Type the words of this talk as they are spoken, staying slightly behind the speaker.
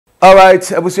All right,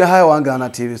 abusu hi one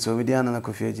Ghana TV so we dey na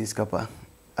Kofi Ajiskapa.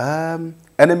 And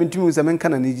I mean to say men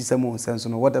can na ejisam sense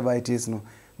no whatever it is no.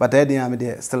 But I dey am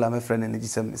there still am a friend na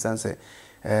ejisam sense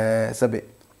sabe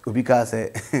obi ka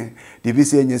say the be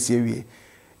say nyese wie.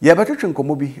 Ya betwetwe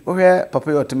nkomo bi. Ohwe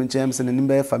papa yotem nchem se ne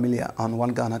be familiar on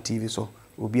one Ghana TV so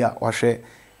obi a wahwe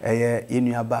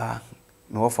yenua ba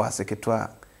me wofo aseketo a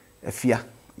afia.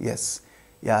 Yes.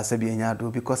 Ya sabe enya do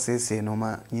because say no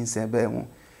ma nyinse be mu.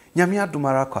 Nyame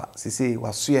adumara kwa sisi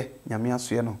wasoe nyame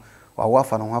asoe no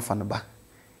wawafa no wafa no ba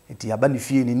enti aba ne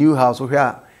fie ni new house hwe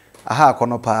a aha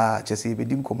akono pa chese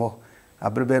bedi nkomo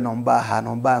abrebe no mba ha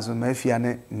no mba so ma fia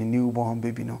ne new born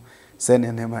baby no se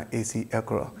ne nema esi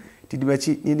ekro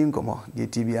tidibachi ni nkomo de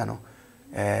tibia no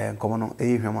nkomo no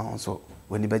hwema so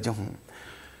woni beje ho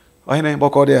ohene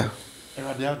boko de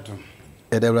erade adum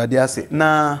erade ase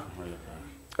na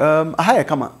aha ya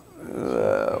kama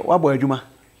wabo adwuma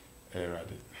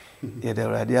erade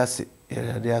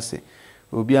Yede ase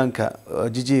obi anka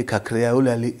ojiji kakrea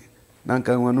olale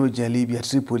nanka wonu jali bia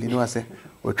Tripoli no ase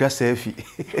otwa safi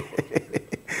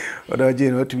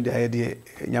odoje no tumi da yede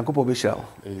nyakopo be shaw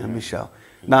nyamishaw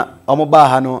na omoba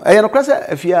ha no no krasa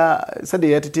afia se de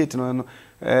yetete no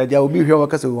ja obi hwe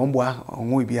wakase womboa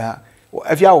onwo bia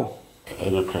afia wo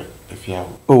kra afia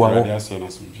wo wa ase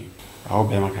na sumji awo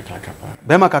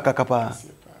be makakapa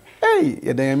hey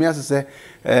yede yamiase se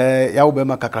ya wo be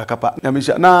makakapa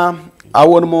nyamisha na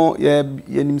awon mo ye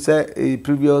nim say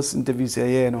previous interviews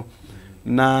no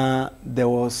na there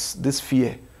was this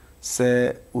fear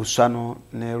say usano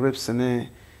ne reps ne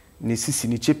sisi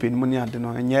ni chepin mo ni ade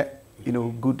no enye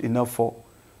good enough for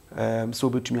so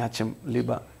betumi achem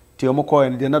labor ti omo call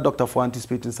and the doctor for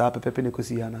anticipating sa pepe ne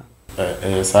kosi yana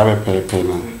sa pepe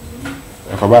na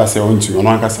e ko ba say ontu ono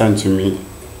akasa ntumi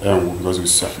because we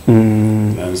saw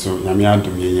and so nyame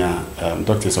adom yenya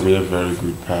doctors are very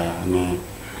good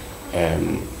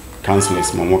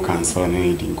counselors momo counsel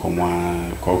na di nkomo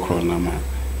kokro na ma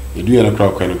edu ye no kra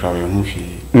kwa no kra we hu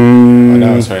hwe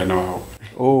that was right now.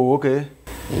 Oh, okay.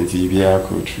 And bia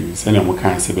ko true say na mo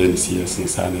kan se be ni CS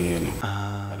nsa na ye no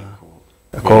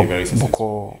very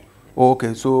boko.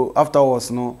 Okay, so afterwards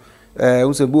no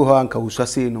unse bu ho anka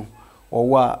usase no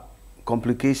owa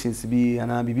complications be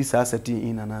and be setting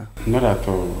in and not at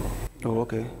all. Oh,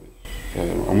 okay.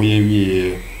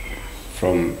 We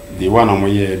from the one on my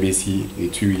BC in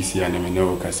 2 weeks and I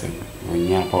know because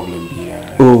when problem be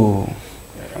oh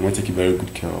I'm going to take very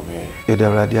good care of her.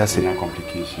 No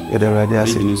complication. Very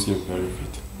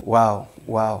fit. Wow.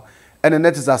 And the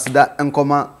net is as that and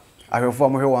comma I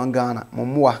reform her one Ghana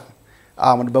Momoa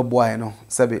I'm the boy no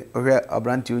sabe a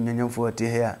brand new for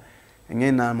here and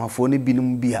then my phone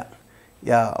binum beer.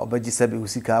 Yeah, obaji sabe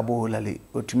usika abo lale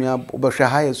otumia obahwe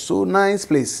high so nice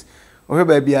place ohwe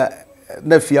ba bia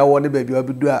na fia wo ne ba bia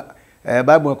obidu a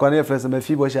bible kwa na friends ma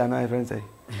fi bo sha na friends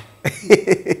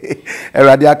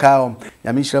erade aka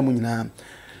nyame hira mu nyina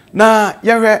na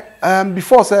yehwe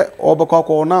before say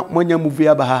obakwa na monya movie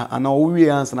aba ha ana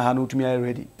owie ans na ha na otumia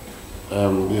ready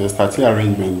the starting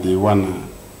arrangement the one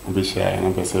obi share na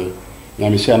person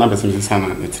nyame share na person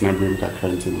sana etina brim ka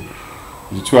quarantine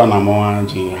you ana mo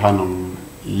anje hanom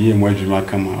ye mo adwuma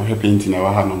kama o he painting na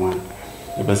wa hanom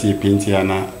e be say painting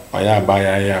ana oya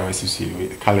abaya ya wasisi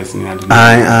colors ni ade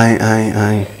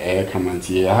ai kama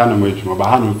nti hanom adwuma ba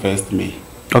hanom 1st May.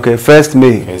 Okay, 1st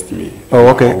May. Oh,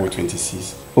 okay.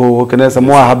 26. Oh, okay, there's some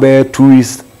more have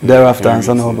tourists thereafter and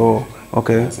so on.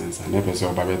 Okay. Never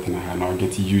so ba better na now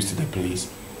get used to the place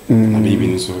na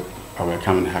baby so I will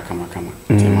come and hakama kama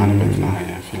man better na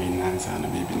I feeling nice and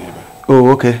baby never.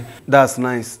 Oh, okay. That's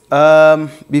nice.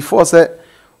 Before say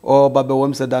or Baba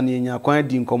Wom said that you quite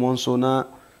di nkomo so na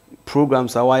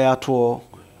programs are wire to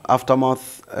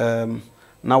aftermath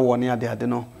na one year there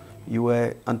no you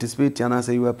were anticipating and I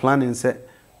say you were planning say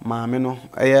maame no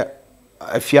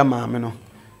afia maame no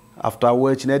after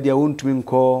work na dia wontumi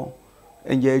nko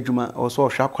enje adwuma o so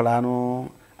hwa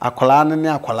akola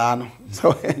no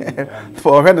so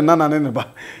for when nana ne ba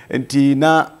enti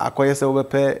na akoye se wo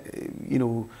bepe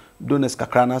donors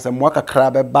kakra na say mo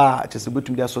kakra be ba chese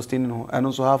betum dia sustain no and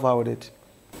also how far with it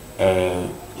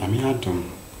yami adum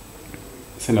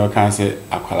se no kan say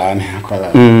akola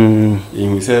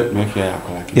you say me fear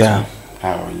akola yeah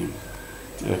how you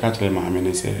catch them maame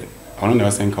ne say ono na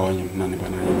wasen ka wanyim na ne ba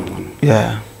na no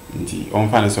yeah nti on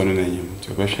fa ne so no na yim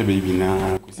to be hwe baby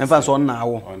na emfa so na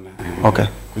awo okay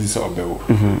kuzi so obewo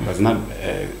but not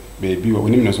baby wo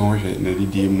nim na so hwe na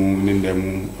didi mu ne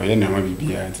ndam oye na ma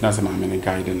bibia nti na se maame ne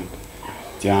guide no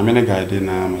ti maame ne guide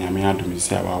na maame adum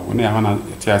si awa wo ne ya na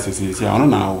ti asese si ono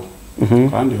na awo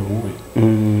kan de wo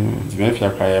nti me fia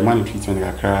kra ya man treatment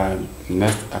kakra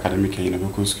next academic year na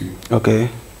go school okay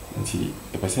nti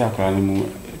e pese akra ne mu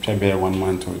twa be 1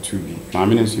 month or 2 bi ma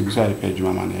me nso bi so ai pay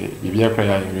djuma man e bibia kra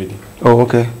ya ready oh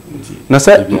okay na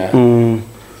say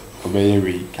obey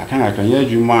we kan ya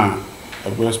djuma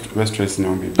a stress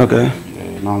no be okay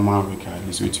normal we can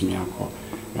this with me akọ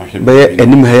be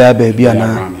enim ha ya ba bia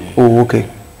na oh okay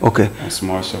okay a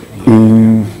small shop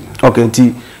okay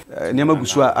nti niam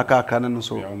agusu aka no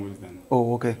so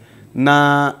oh okay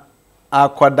na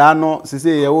akwada no sese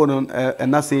ye wo no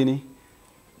na sei ni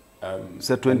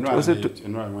say 20 was it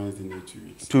Wednesday 2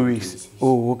 weeks 2 weeks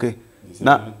oh okay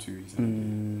na 2 weeks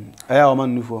aya o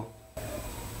man nufo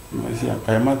I see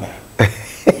a mother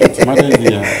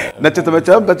na tete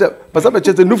pasa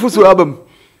pachete nufu so abam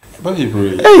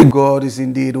hey God is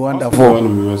indeed wonderful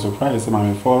we were surprised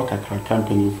my for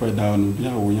campaign for down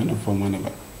bia wo yan for money ba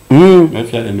na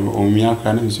fia de no omi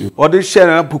akra na nsu o de share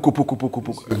na puku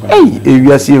hey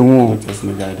ewiase ehu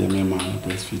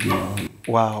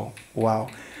wow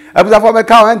abza for me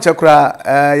ka wan chekura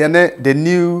ye ne the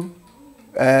new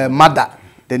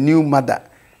mother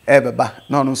ebeba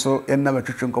no no so enna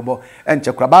batwetwe nkobo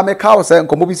enchekura ba me ka wo se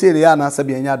nkobo bi se ya na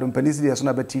sabe anya do panisi de so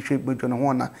na beti hwe bodwo no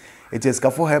ho na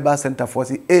eteskafo herbal center for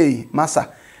say masa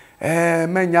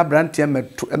menya brantie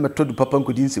emeto du papa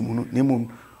nkodi nsemu no nemu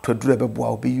toduru ebeboa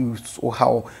obi use o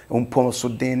how on so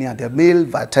den ya the male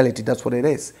vitality, that's what it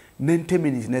is. 90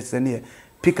 minutes next year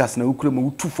pickers na ukure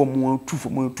mu tu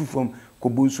fom ko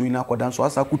bonsu ina ko dan so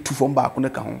asa ku tu fom ba ko ne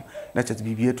ka ho na chat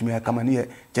bibie atumi aka ma ne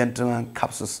gentleman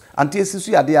capsules anti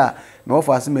esisu yade a na wo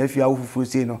fa ase ma afia wo fufu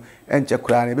sei no enche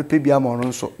kura na be pe bia ma ono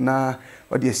nso na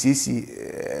odi asisi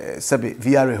sebe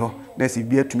VR ho na si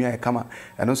bibie atumi aka ma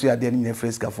eno so yade ni na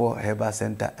freska for herbal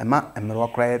center ema emero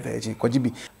kra virgin ko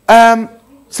jibi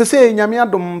sese nyame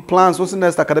adom plans was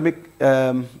next academic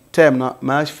term na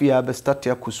Maa Afia be start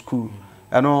ya ku school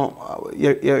ano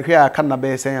ye hwe aka na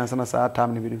be sen yansa na sa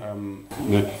time ni bi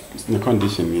the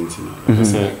condition means I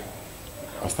say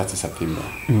I started September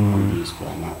on school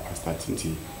and I started to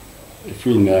if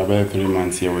we in about 3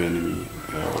 months here we enemy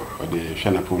or the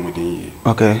shana pomo dey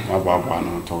okay about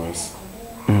one towards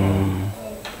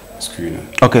school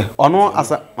okay ono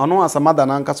asa mother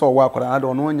na nka so wa akora na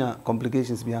ono nya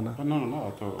complications bi ana no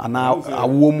at all ana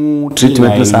awomu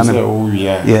treatment no sana oh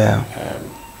yeah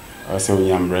I say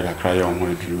we am break cry on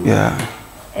way through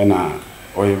and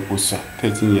oy usa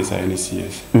 13 years I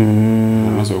NCS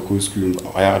I so go school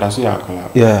I that's ya kola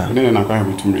then na kwa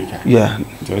bitu break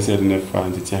so say the fa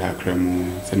nti ha kremu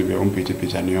say ne be on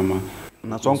page anioma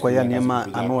na so nkwa ya niema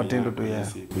ano otendo to ya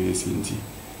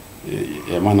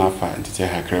man afa nti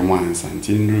ha kremu ansa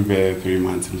nti nru be 3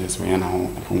 months just when na ho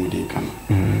afomudi kama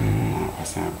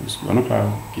asan go school no pa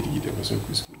gidigide so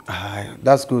go school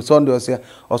that's good so ndo say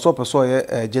also person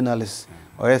ye journalist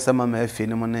or sama Maa Afia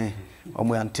ni mo ne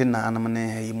omo antenna anam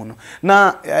ne yi mu no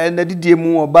na na didie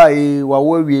mu obai wa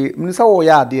wawie mnisa wo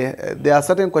ya ade there are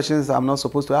certain questions I'm not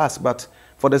supposed to ask but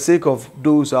for the sake of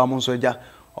those amonso eja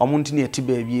omontini eti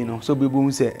baabi no so bebu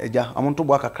mu se eja omonto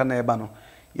bo akaka na eba no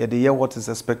ye the year what is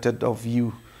expected of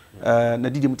you na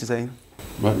didie mu tisai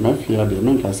but Maa Afia de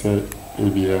men ka say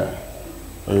ebia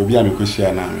obi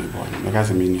amekushia na me boy me ka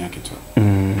say me ni aketo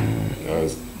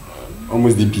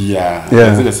almost the beer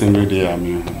the single day I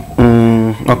mean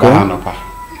okay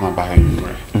my behind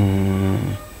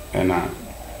and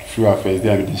through our first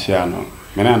day I share no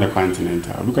me na the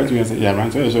continental because you say yeah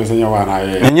man so you say you wan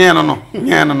I nye no in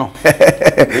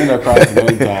the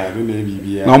continental do na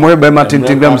bibia no mo be ma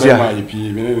tintin bam sia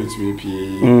me na to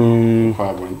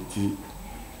me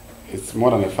it's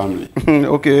more than a family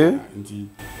okay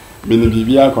many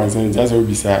bibia concern just will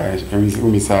be say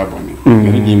bonny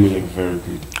very game very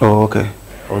good oh okay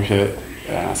okay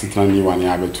sitran ni one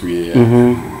ya betu ye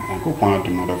ko kwa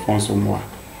do the phone so more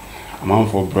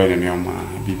amount for bread and yama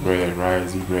be bread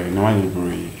rice bread no one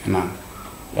bread na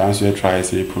ya so try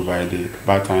say provide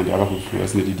back time the other food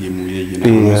as need the mu ye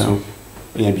na so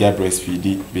we be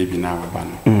breastfeed baby now ba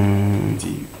no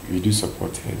we do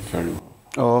support her very well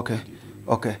oh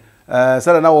okay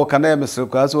sara na wo kana mesre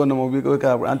kwa so no mo bi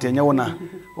ka anti anya wona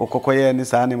okokoye ni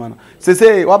sa ni ma no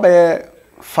say wa be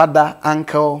father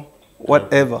uncle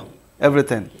whatever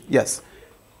everything yes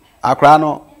akra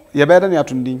no ye better ni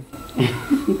atundin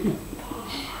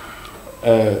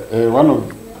one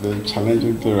of the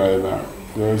challenging thing right now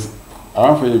because I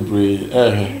want for you brave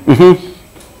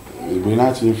we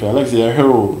not to feel like say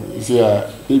oh see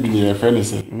baby near friend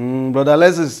say brother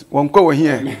Alexis won ko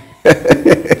here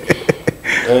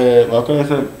well can I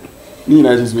say ni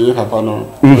na just me papa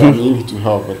no I need to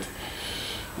help but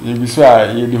you be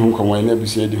say you di hun komo na be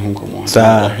say di hun komo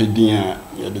sa hedin a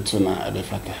you dey to na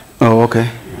abefata oh okay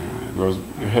because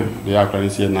you have the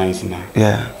accuracy nice now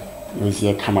yeah We see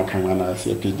a kama na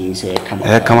see a pidgin so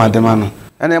kama de ma no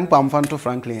ene mpa mfa nto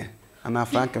Franklin ana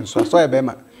Franklin so e be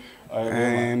ma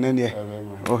nene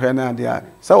o he na dia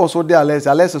so so dia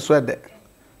Alex so de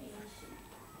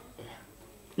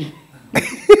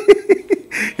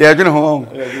yeah you know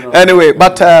anyway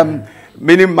but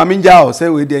minim maminjao say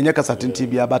we dey nyaka certain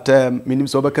bia but minim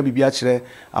so beka bibia kire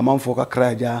amanfo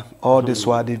kakra ja all this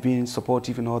while they've been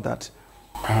supportive and all that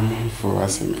for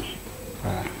us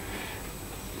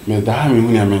me da me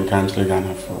hu ne men kan kire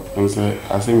Ghana for so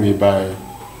I think we buy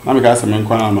na me ka se men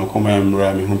kwana ma koma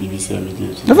emra me hu BBC me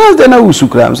dey the first day na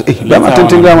usukra ba ma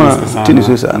tenten grama tini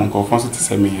so sa ko fon so ti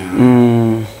se me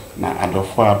na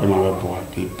adofo abema we bo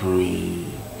bebre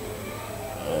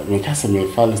me ka se me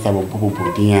fall start of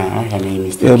bobo dia I have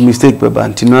a mistake baba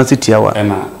ntino city awa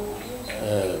na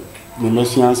me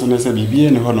machine so na se bibie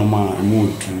ne ho no ma mu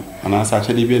otu ana sa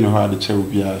che bibie ne ho ade che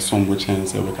obi a sombo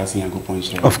chance we ka se yankopon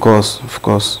hire of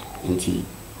course nti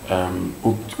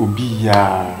obi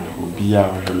ya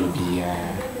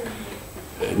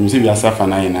me se bia safa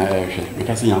na ina ehwe me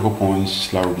ka se yankopon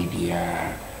hira obi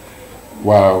bia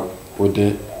wow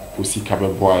ode usika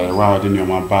beboy wow de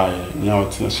nyoma bae nya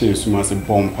oti she suma se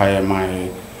bompa mai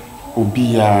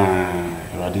obia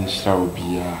radin shira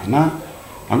obia na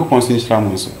angopon sin shira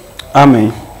mo so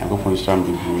amen angopon shira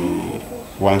mbibu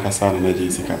wan kasa na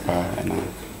je sika pa na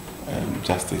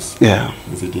justice yeah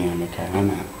nzidi ameka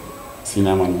na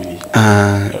senior man really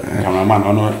cameraman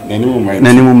ono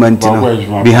any moment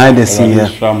behind the scene yeah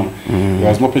there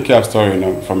was more pick up story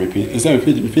from a page it's a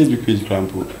Facebook page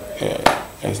grandpa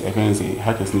as I can say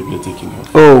hackers need be taking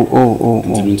off oh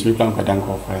it's been plan kwadan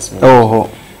ko first oh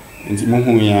nti mo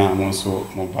hu ya mo so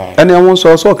mobile and I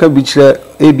so ka bi kire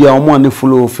e bia omo an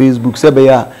follow Facebook say be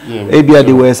ya e bia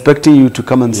they were expecting you to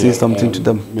come and say something to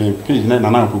them me page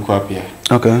na kuku apia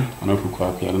okay na kuku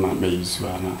apia na me use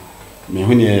na me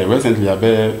hu ne recently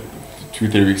about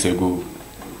 2-3 weeks ago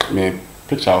me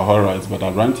picture horrors but I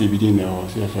ran TV in there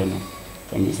so your friend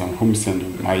some home send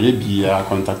my bia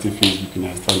contact Facebook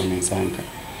na start me sanka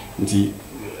nti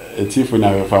etifu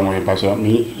na we family pastor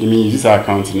me use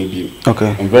account ni bi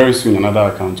okay and very soon another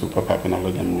account will pop up and I'll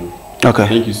let them know okay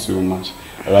thank you so much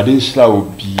I didn't shla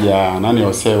obia na ne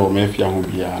o say o me fia ho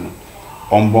bia no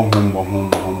ombo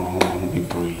ho be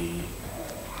free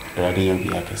radin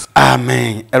obia kese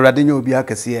amen radin obia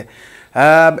kese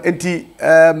enti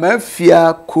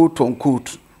mafia quote on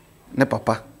quote ne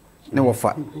papa ne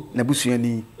wofa ne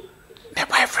busuani ne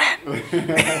boyfriend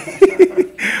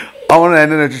I want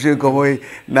to share come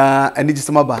na any just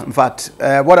in fact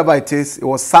whatever it is it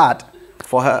was sad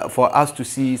for us to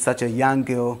see such a young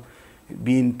girl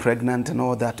being pregnant and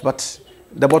all that but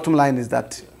the bottom line is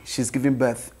that she's giving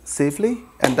birth safely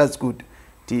and that's good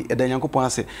the edanyankopon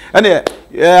ase and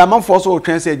am for so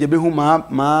twen say jebe hu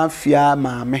ma fia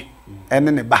maame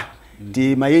ene ne ba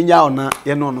the mayenya ona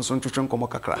ye no no so ntwetwe nkomo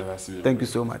kakra thank you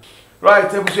so much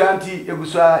right ebusu auntie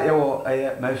ebusua ye wo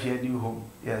ma fia new home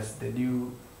yes the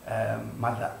new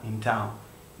mother in town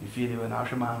you feel when I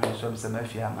show mommy so some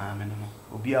mafia mommy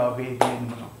no obi a obe bi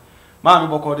no mommy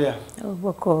boko there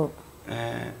boko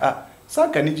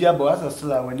saka ni dia bo asa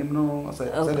sala wanim no say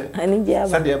ani dia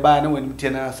say de ba na wanim tie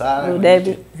na sa o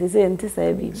dabi se enti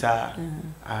sa bi sa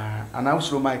ana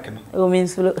usro mic no o min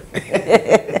sulo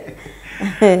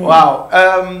wow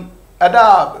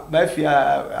ada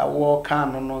mafia awo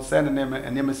kan no say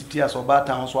ne masiti aso ba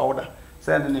town so awoda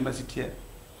say ne masiti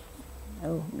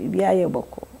oh bibi aye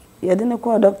boko ye de ne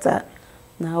ko doctor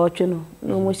na awotwe no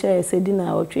no mo sha ye sedi na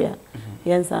awotwe a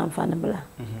ye nsa amfa ne bla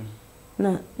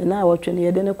na awotwe no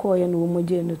ye de ne ko ye no mo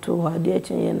je no to ha de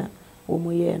echen ye na wo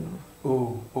mo ye no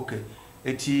oh okay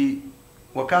eti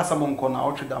waka samon ko na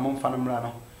awotwe da mo mfa ne bla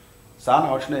no sa na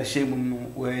awotwe na she mu no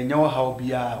we nya wo ha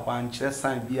bia wan kire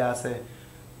san bia se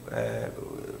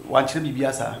wan kire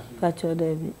bibia sa ka cho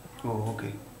da bi oh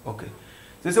okay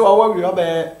se wa wi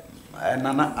obe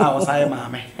nana a wasai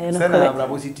maame se na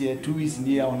abrabo sitie 2 weeks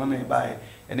ni a ona na bae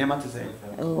ene ma te se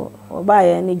o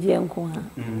bae ni je nko ha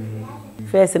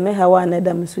first me hawa na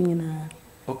dam so nyina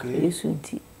okay yesu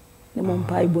nti ne mo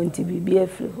mpa ibonti bibi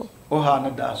afri ho o ha na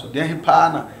da so de pa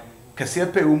na kase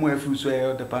pe wo mu afri so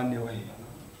e de pa ne wa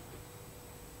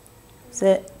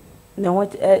se ne ho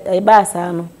e ba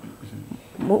sa no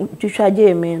twitwa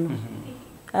je me no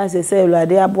ase se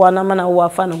ulade aboa na mana wo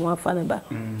afa ne ho afa ne ba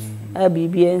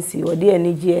BBNC or the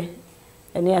energy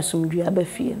and the assumed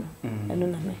abafie no na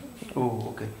me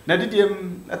oh okay na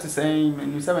didiem at the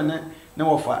same you say na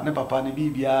wofa na papa na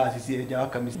bibia sisi eja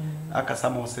aka mi aka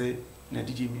samo se na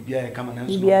didie bibia ye kama na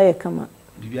nso bibia ye kama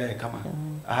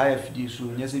aha ya fidi so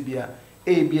nyese bia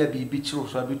bia bibi chiro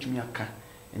so abetumi aka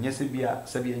nyese bia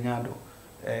se bia nyado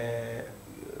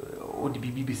o de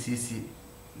BBCC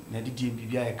na de die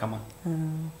bibia e kama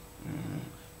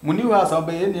muni wa sa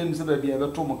ba ye ne se ba bia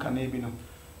be to mo kana bi no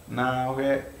na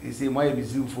hwe isi mo ye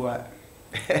bizimfo a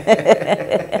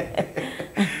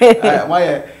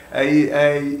why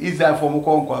Israel for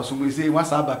Mukonko, so we say what's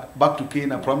back to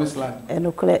Canaan, promised land.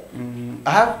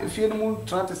 I have a few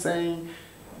trying to say,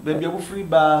 baby, I'm free,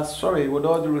 but sorry, with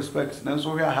all due respect, and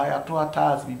so we are higher to our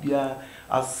task, be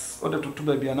as other to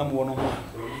baby, and I'm one of them.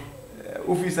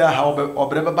 Officer, how or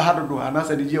brother Bahado, and I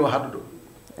said, did you have to do?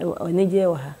 Oh,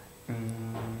 Nigeria.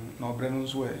 No,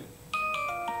 Brennan's way.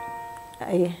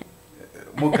 Aye.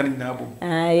 More can nabo.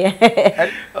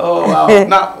 Oh, wow.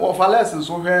 Now, of our lessons,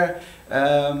 so here,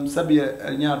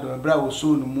 Sabia, Nyado, Bravo,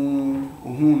 soon, moon,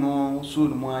 no,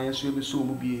 soon, my, yes, you'll be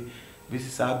soon be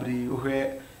Mrs. Sabri,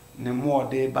 where no more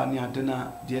day, Banya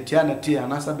dinner, the eternity,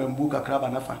 and Asa Bambuka crab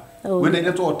and Afa. When they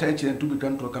get all touch and to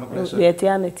become to a kind of place. The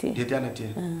eternity. The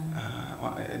eternity.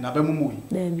 Nabamu.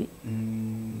 Debbie.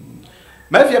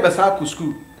 Maybe a Basaku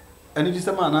school, and it is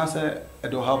a man answer at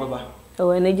the harbor. Oh,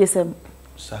 and it is a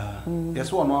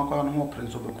yes, one more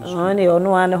prince of the only or no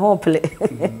one home play.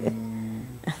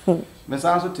 Miss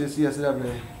Answer to see us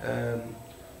every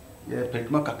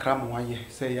Pekmaka cram one year,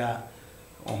 say ya,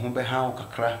 or home behind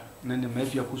Kakra, and then the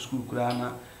Mafia school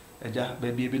grana, a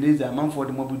baby Ebenezer, a month for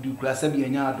the mobile do grass, and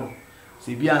Yado.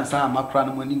 See, be and Sam,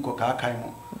 Macran, winning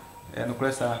Cocaimo, and a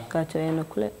cressa. Catcher and a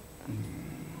clip.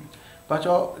 But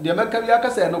the American Yaka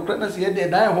said, no credence yet, they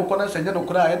die, who can send no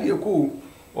cry, a cool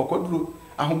or could.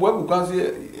 I will because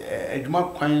a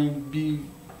drunk can be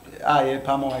I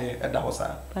palm away at the house.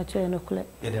 But you're no clip.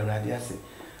 Yeah, right, yes.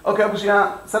 Okay, but you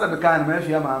said the kind of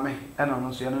Mafia, mammy, and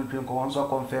on so you don't drink one so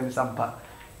confirm some part.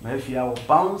 Mafia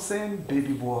bouncing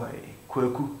baby boy,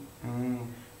 Quaku.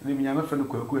 Leaving your friend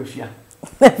Quaku if you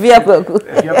via Quaku.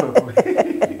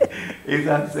 Is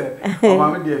that said? Oh,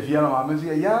 mammy, dear, Fiona, mamma's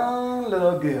a young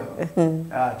little girl.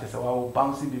 Ah, just a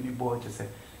bouncing baby boy, just say.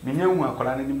 Minion were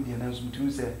calling him the announcement to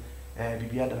say.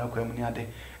 Bibia da na kwamuni ade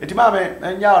etima me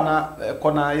nya na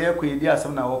kona ye kwedi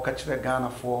asem na wo ka kire Ghana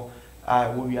for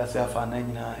wo wi ase afa na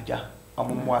nyina ja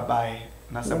amommo abai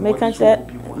na se mo ka kire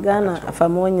Ghana afa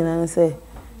mo nyina se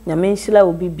nyame nhila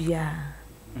obi bia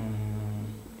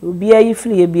obi ayi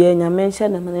firi bia nyame nhya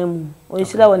na manamu o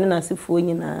nhila woni na asefo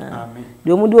nyina amen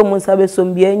de omu de omu nsabe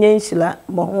som bia nya nhila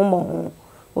mo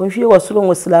o nhwie wosoro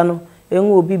wosila no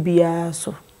enwe obi bia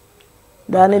so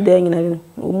dane de nyina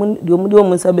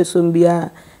omu nsabe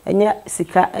sombia enya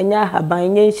sika enya haban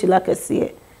enya nhila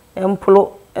kese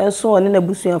emplo enso one na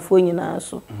busuafo nyina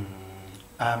so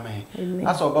amen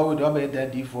aso ba we do ba da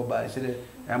di for ba se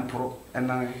empro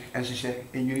ena enhihye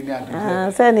enyuri ni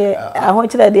ade se ne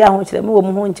ahonkyere de ahonkyere me wo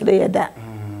mu honkyere ye da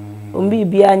ombi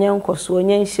bia nya nkoso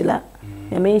enya nhila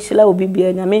nyame nhila obi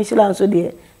bia nyame nhila nso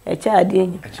de echa ade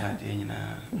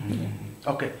nyina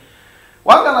okay.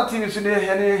 One Ghana TV today,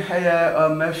 any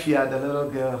Mafia, the little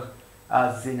girl,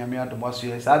 as in Yamia to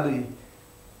Monsieur, sadly,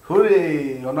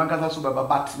 hooray, or Nankasa Super,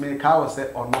 but me cow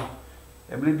said or no.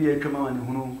 Every day, come on,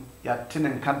 who ya tin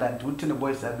and cut that to tin the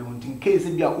boys have been in case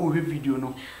if you are over video,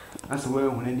 no, that's the way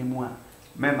when anymore.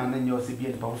 Memman and your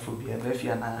CBN powerful be a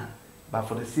Mafia, but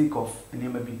for the sake of the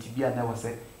name of BTB, I never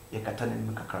said, Yakatan and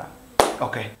Makakra.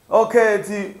 Okay. Okay,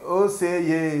 ti o say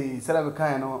ye sera be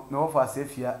kan no me offer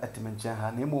safe here at menchen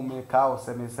ha na mo me ka o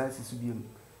se me sense su biem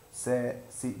se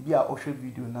bia o hwe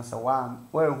video na se wan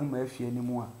wa hu ma afia ni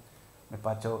mu a me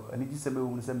pa cho ani gi se me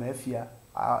hu se ma afia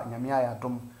nyame aya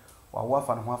dom wa wo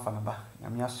afa no ho afa na ba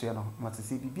nyame aso no ma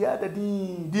se bibia da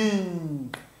din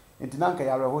entinanka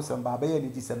ya reho se ba ye ni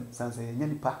gi se sense ye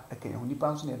nipa eken hu nipa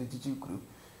nso na de tiji kuru.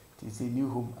 It's a new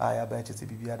home. I have better to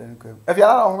be other. If you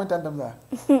are home, tell them that.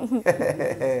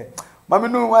 Mammy,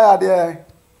 no, why are there?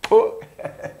 Oh,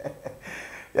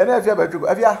 you know, if you have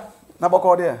a you never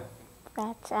called there.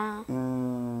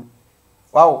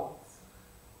 Wow.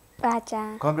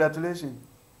 Congratulations.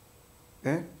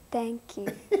 Eh? Thank you.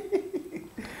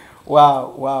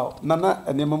 Wow. Nana,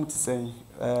 a name to say,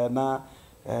 na,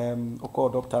 call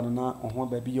doctor, na, on home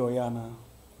baby, or yana.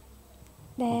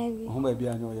 Baby. Home baby,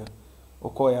 I know ya.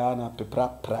 Okoya na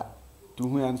pra to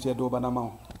who answer do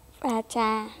banama.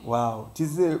 Wow,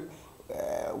 tis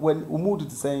when we moved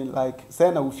to saying like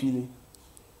saying I feel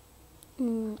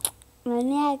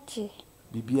Maniachi.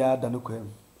 Bibia Danuquem.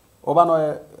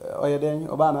 Obano or then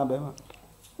Obana Bema.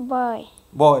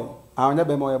 Boy. I'll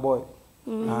never be boy.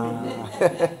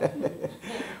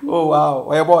 Oh wow,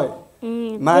 or a boy.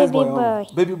 Nice boy.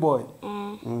 Baby boy.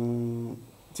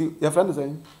 Your friend is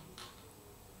saying?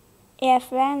 Your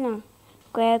friend.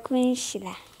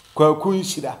 Quaquinshila.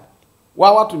 Quaquinshila.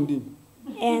 What to do?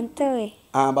 And to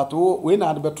but we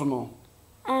not better no.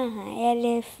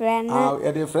 Yɛde frɛ no.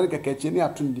 Yɛde frɛ kɛkɛkye ne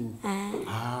atondin.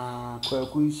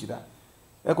 Kwaku nhyira.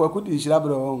 Kwaku di nhyira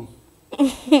brɛ ho.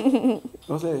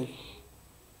 No say.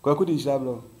 Kwaku di nhyira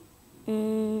brɛ.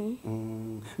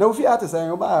 Na ofi ate sɛ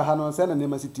yo ba ha no sɛ na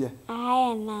nema sitie.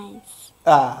 Nice.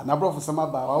 Na brofo sama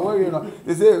ba. Wa we no.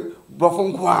 They say brofo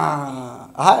nko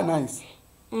nice.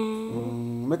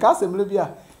 Me ka se mle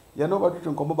bia. Ye no ba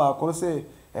twetwe nkomo ba ko say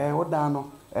wo dan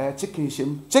no chicken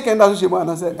shem. Chicken da so shem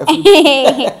ana say afi.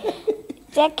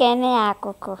 Chicken ne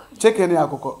akoko. Chicken ne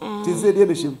akoko. Ti say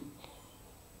de shem.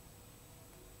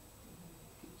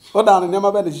 Wo dan no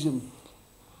nema ba de shem.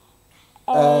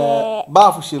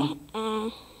 Bafu shem.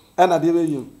 Ana de be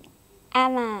yim.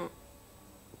 Ana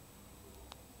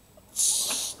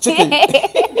chicken.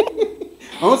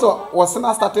 Also, was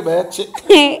not started by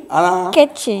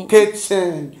kitchen.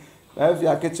 Kitchen. If you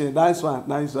are kitchen, nice one.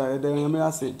 Then I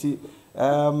say,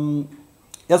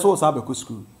 yes, what's up?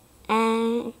 School.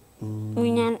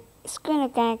 School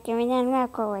can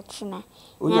go watching.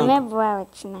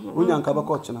 Unyan kaba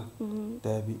kochina.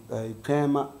 There be a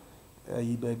crema, a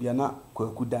baby, and not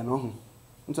Kudano.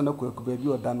 Into no quick baby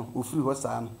or dano, who free was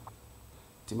son.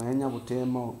 Timania would tell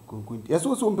more cooked. Yes,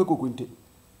 also un pecoquinte.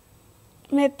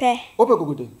 Mepe. Ope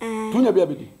cooked. Tunya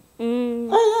baby. I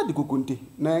had the cookinte.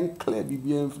 Nan clear be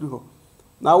bien through.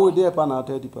 Now we're there upon our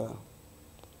 30 per.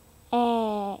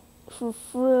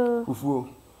 Fufu.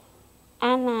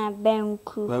 Anna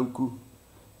Banku.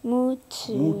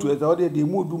 Mutu as already the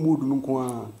mood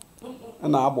nunqua.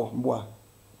 An abo, bois.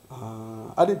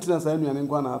 I didn't say anyone in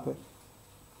Guanape.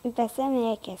 The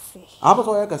same Ekasi.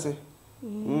 Abato Ekasi.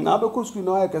 Abaco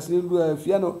no Ekasi do a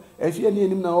fiano, if you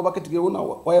need him now, bucket go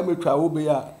now, why am I try obey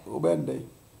Obende?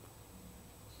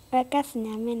 Ekasi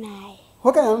Yaminai.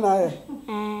 What can I?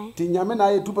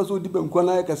 Tinyaminai, 2 so deep and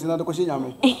Kwana Casina the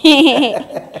Coshiname.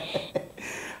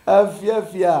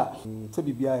 Fear. So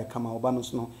be I come out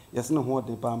banus no. Yes, no more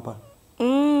de pampa.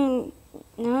 No,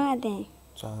 then.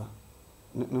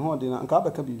 No more than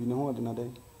Cabaka be no more than a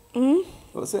day.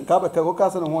 Say Cabaka, what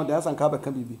castle and one dance and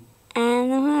Cabaka be.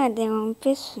 No, they on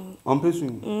Pisson. On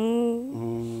Pisson.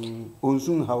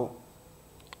 Soon how?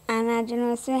 And I do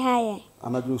not say hi.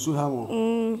 And I do so how.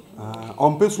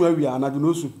 On Pisson, we are, and I do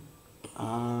no soon.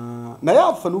 Now, I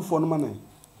have for no money.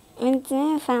 When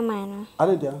famine. I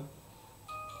did.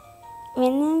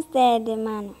 When instead the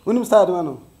man. When you start,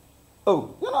 man.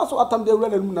 Oh, you know, so what time they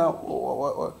really now.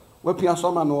 What Pia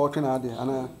Summer no working out there,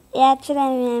 and ya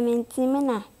children, I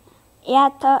Timina. Ya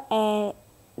thought the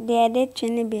other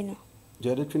Trinibino.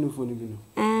 The other Trinibino.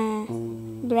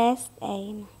 Blessed,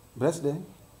 Blessed day.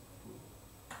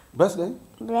 Blessed day?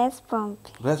 Blessed pump.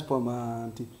 Blessed pump,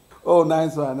 auntie. Oh,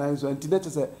 nice one. Today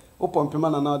is a open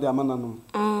pimana now, the Amananum.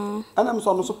 And I'm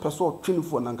so perso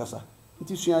Trinifo Nankasa.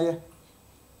 It is here.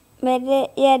 But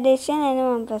they send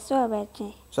anyone perso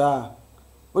battery. Sir,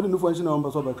 what do you function on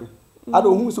perso battery? I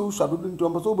don't know who shall be to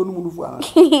perso Bonu.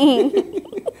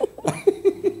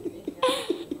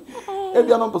 If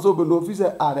you are not perso Bonu,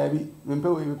 officer, Arabi,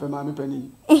 Mempo, Mammy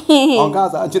Penny. On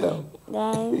Gaza, Angela.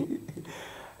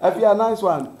 If you are a nice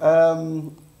one,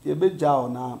 a big jow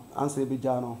now, answer big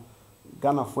jano.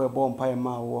 Ghana for a bomb pie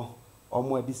ma or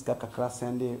more discaka class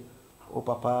Sunday, or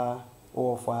papa,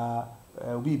 or for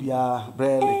Bibia,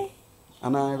 bread.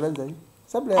 And I read them.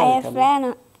 I have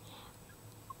friend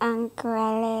Uncle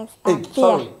Alice.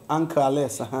 Sorry, Uncle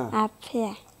Alice,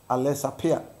 appear. Alice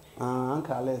appear.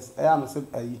 Uncle Alice, I am a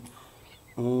sip.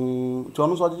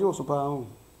 Jonas, what did you suppose?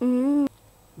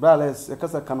 Brales, a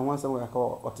casa can once I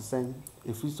call what to say.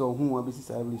 If we saw whom I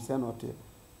visit, I will send or tear.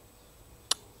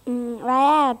 I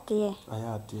had dear.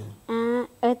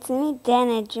 It's me,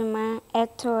 Dana Juma, a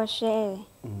tour share.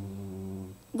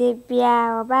 The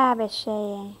beer or barber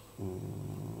share.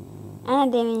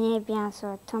 And they may be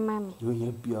answered to mammy. You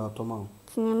hear be out tomorrow.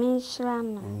 Cinnamon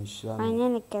shram, my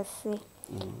name can say.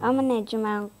 I'm an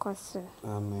Juma cosso.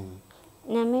 Amen.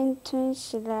 Namin tun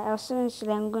shilla or soon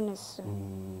shillam gonna so.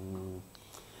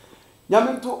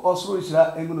 Yaminto or so is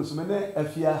that English mene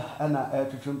Afia and a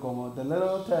Trichuncomo, the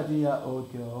little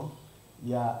 30-year-old girl.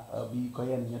 Yeah, be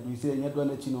quiet. We say, yet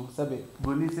when Chino, Sabe,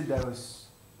 Bonisi, there was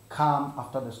calm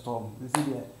after the storm. This is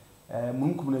the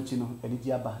Munkumachino,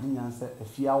 Eligiaba, Nianse, a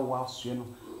fear was,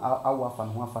 our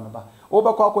fan, one fan about.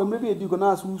 Oberquaco, maybe a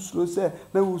deaconess who say,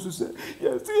 no, who say,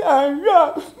 yes,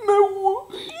 no.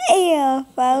 Yeah,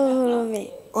 follow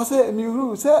me. Or say,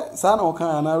 me, say, son or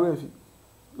can I refi.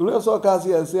 You also can't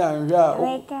see, I'm here.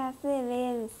 I can't say,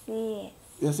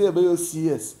 yes, you say,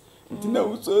 yes.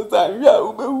 No, so time, yeah,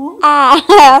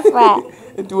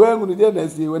 and to where would you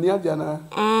see when you're Jana?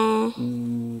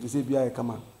 To see, be I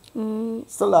come on.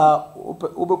 Still,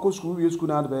 Oberco school, you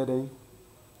school out bed, eh?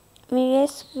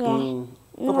 yes, no,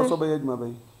 so by my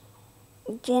baby.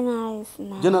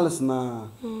 Journalist na.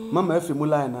 Mama Efi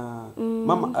Mulana.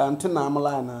 Mama Antenna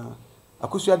Mulana.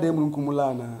 Akusia Demun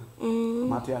Kumulana.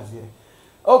 Matias here.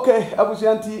 Okay,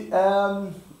 Abusianti,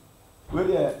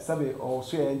 where Sabe or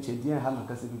Swear and Chedian Hana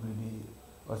Cassidy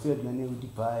or said your name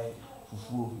would pie,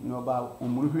 Fufu, you know about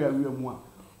Umuria,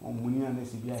 Munia and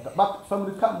Sibia. But from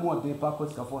the camp more, they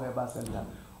parked for her bus center.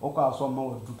 Oka so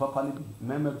ma do papa ni bi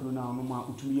meme bru na no ma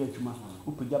utumi adwuma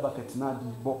upagya bucket na de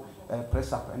bo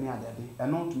press up any ade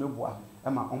eno ntumi boa e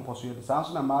ma onposo ye sa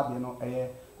so na ma de no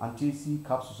anti-C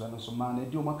capsules no so ma na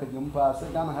di o maka gyam pa se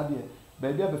Ghana ha de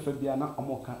ba bia be fa bia na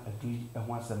omoka adui e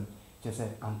ho asem che se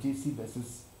anti-C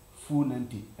versus full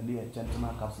 90 and the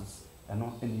gentleman capsules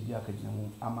eno eni bia ka gyina mu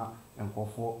ama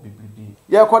enkofo bebrebe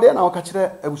ye kwode na oka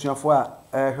kire abusuafo a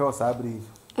hwe o sa brief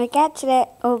I catch it,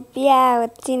 Obia,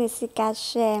 Tinisika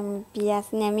Shem,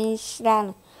 Bias, Namin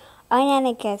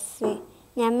Onyanicasi,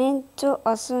 Yaminto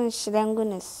or soon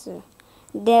Shilangunasu.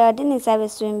 There didn't have a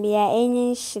swim be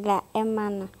any shilla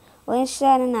emana, when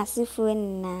shining as if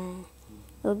when na.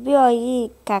 Obio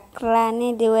ye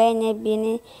cacrani, the way ne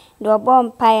bini, do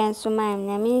bomb pie and so mine,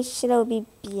 Yamin shall be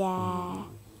bia.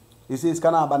 He says,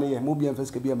 can I ban a movie and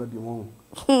Fescabia maybe wrong?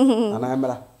 And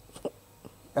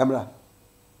Emra.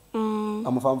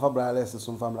 I'm a fan for Braless,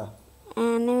 some family.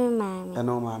 And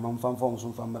no, I'm fan from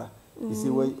some family. You see,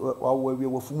 we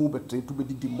were from Uber to be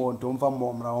the more to farm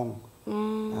more wrong.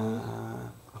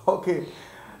 Okay,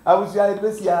 I was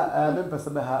this year, member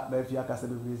Sabaha, if you are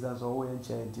Cassady reasons or way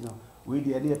and you know, we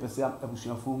the idea per se, I was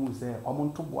your fool who say,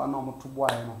 I'm to one, to boy,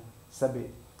 Sabe,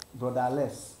 brother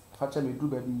less. Fatcher me do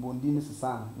bed in Bondini,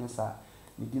 son, yes, sir.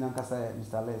 Medina Cassa,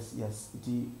 Mr. Less, yes,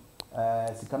 it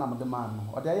Sikana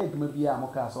Madaman, or there may be a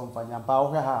mocha song for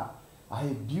Yampa. A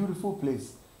beautiful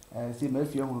place. See,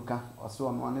 Murphy Muka, or so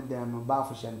on one of them,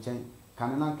 Barfish and chain,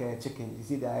 Kananaka chicken. You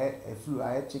see,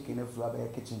 I had chicken, a flew a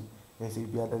kitchen. They say,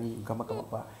 be other come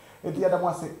up. If the other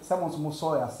one say, someone's more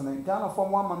soya, and Ghana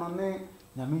from one man on name,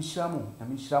 Yamin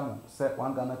Shamu, said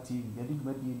one Ghana TV, they did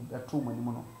maybe a true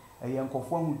money. A young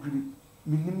conform would really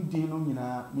mean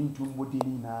Dinina, mean to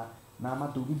Modina.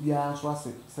 Nama to Bibia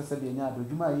Swassi, Sesabina, the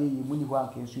Juma ye, when you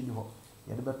walk in Sweden.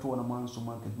 You had better one a man so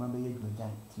man could remember you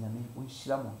giant, Tinami, we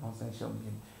sham, nonsense shall be.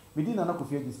 We didn't know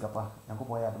if you this capa, and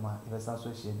Copoyadma, if I saw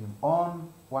him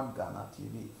on one Ghana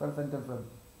TV,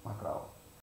 Macro.